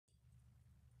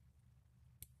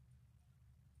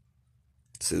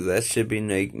So that should be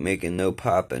making no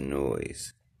popping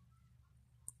noise.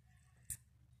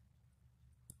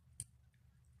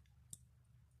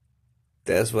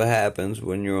 That's what happens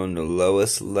when you're on the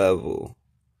lowest level.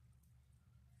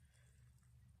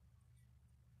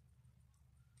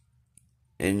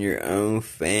 And your own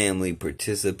family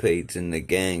participates in the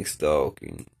gang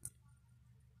stalking.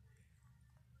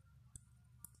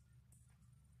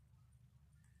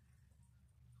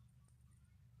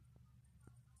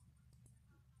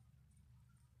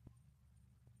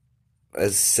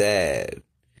 That's sad.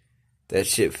 That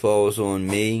shit falls on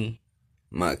me,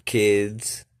 my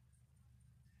kids.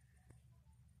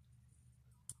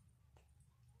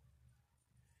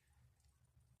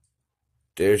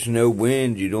 There's no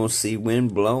wind. You don't see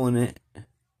wind blowing it.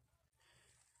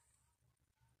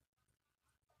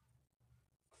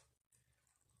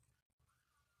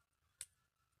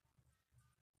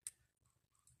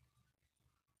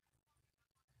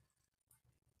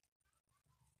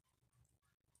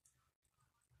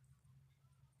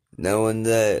 Knowing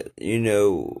that,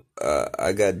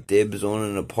 I got dibs on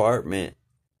an apartment,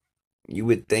 you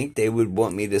would think they would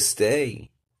want me to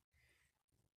stay.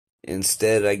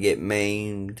 Instead, I get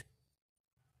maimed,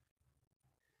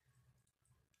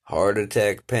 heart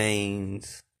attack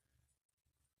pains.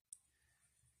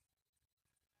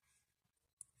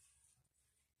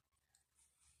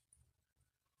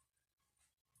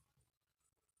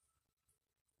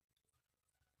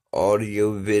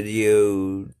 Audio,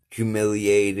 video,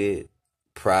 humiliated,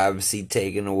 privacy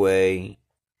taken away.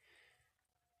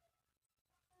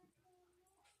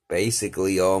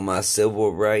 Basically, all my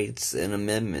civil rights and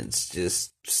amendments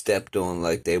just stepped on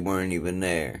like they weren't even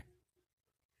there.